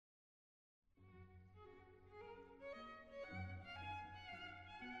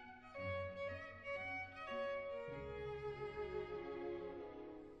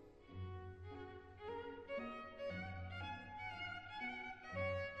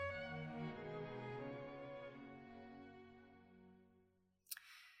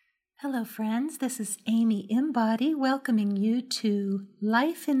Hello, friends. This is Amy Embody welcoming you to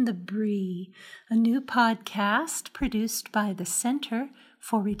Life in the Brie, a new podcast produced by the Center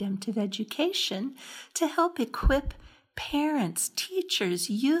for Redemptive Education to help equip parents, teachers,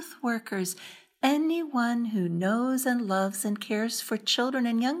 youth workers, anyone who knows and loves and cares for children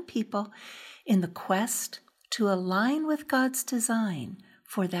and young people in the quest to align with God's design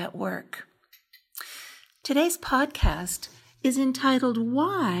for that work. Today's podcast is entitled,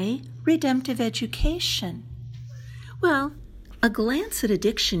 Why Redemptive Education? Well, a glance at a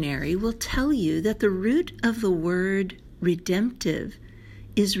dictionary will tell you that the root of the word redemptive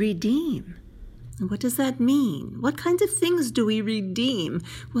is redeem. And what does that mean? What kinds of things do we redeem?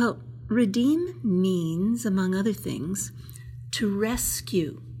 Well, redeem means, among other things, to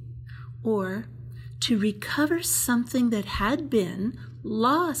rescue or to recover something that had been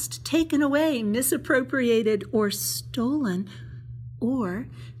lost, taken away, misappropriated, or stolen, or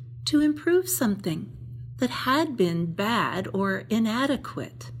to improve something that had been bad or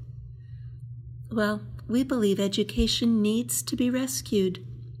inadequate. Well, we believe education needs to be rescued.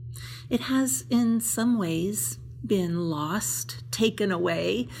 It has in some ways been lost, taken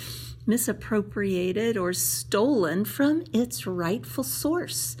away, misappropriated, or stolen from its rightful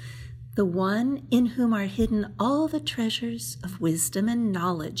source, the one in whom are hidden all the treasures of wisdom and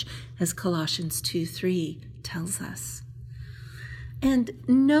knowledge, as Colossians 2:3 tells us. And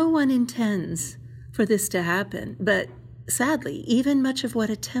no one intends for this to happen, but sadly, even much of what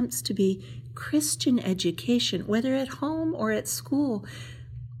attempts to be Christian education, whether at home or at school,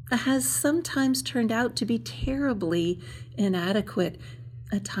 has sometimes turned out to be terribly inadequate.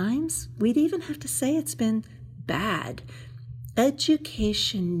 At times, we'd even have to say it's been bad.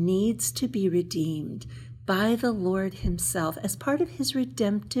 Education needs to be redeemed by the Lord Himself as part of His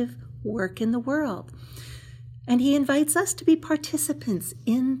redemptive work in the world. And He invites us to be participants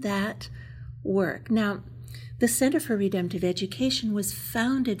in that work. Now, the Center for Redemptive Education was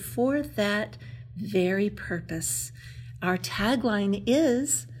founded for that very purpose. Our tagline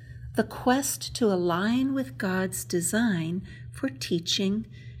is the quest to align with God's design for teaching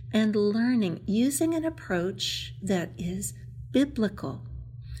and learning using an approach that is biblical,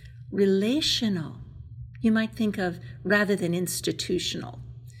 relational, you might think of rather than institutional.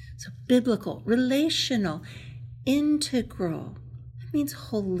 So biblical, relational, integral. It means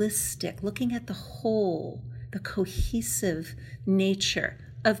holistic, looking at the whole, the cohesive nature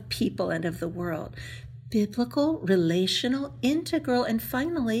of people and of the world. Biblical, relational, integral, and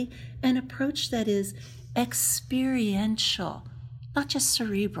finally, an approach that is experiential, not just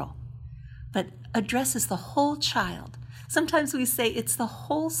cerebral, but addresses the whole child. Sometimes we say it's the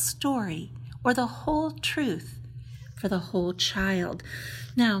whole story or the whole truth for the whole child.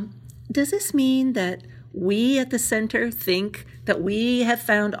 Now, does this mean that we at the center think that we have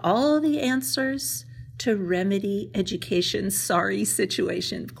found all the answers to remedy education's sorry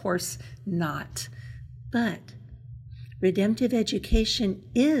situation? Of course not. But redemptive education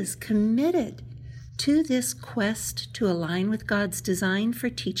is committed to this quest to align with God's design for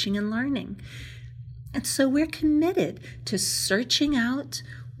teaching and learning. And so we're committed to searching out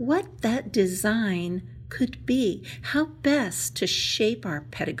what that design could be, how best to shape our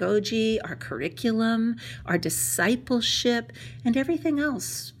pedagogy, our curriculum, our discipleship, and everything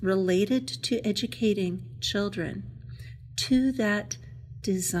else related to educating children to that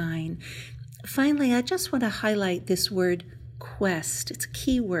design. Finally, I just want to highlight this word quest. It's a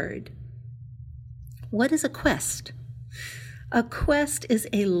key word. What is a quest? A quest is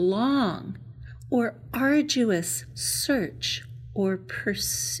a long or arduous search or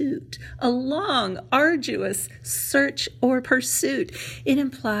pursuit. A long, arduous search or pursuit. It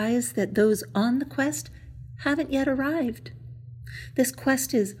implies that those on the quest haven't yet arrived. This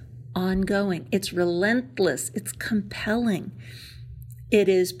quest is ongoing. It's relentless. It's compelling. It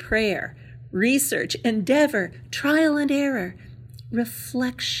is prayer, research, endeavor, trial and error,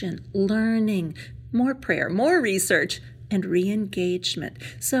 reflection, learning, more prayer, more research, and re-engagement.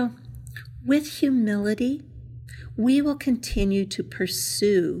 So, with humility, we will continue to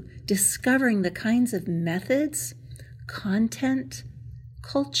pursue discovering the kinds of methods, content,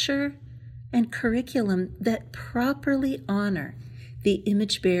 culture, and curriculum that properly honor the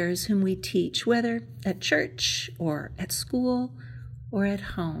image bearers whom we teach, whether at church or at school or at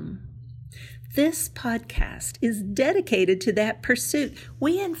home. This podcast is dedicated to that pursuit.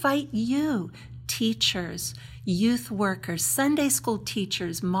 We invite you, teachers, youth workers, Sunday school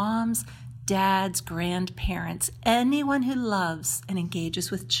teachers, moms, dads, grandparents, anyone who loves and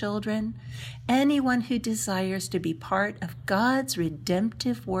engages with children, anyone who desires to be part of God's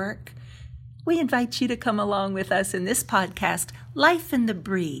redemptive work. We invite you to come along with us in this podcast, Life in the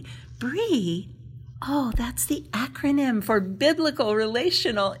Brie, BRIE? Oh, that's the acronym for Biblical,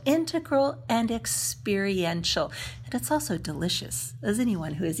 Relational, Integral, and Experiential. And it's also delicious, as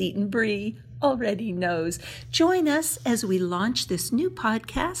anyone who has eaten BRIE already knows. Join us as we launch this new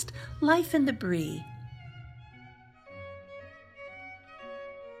podcast, Life in the BRIE.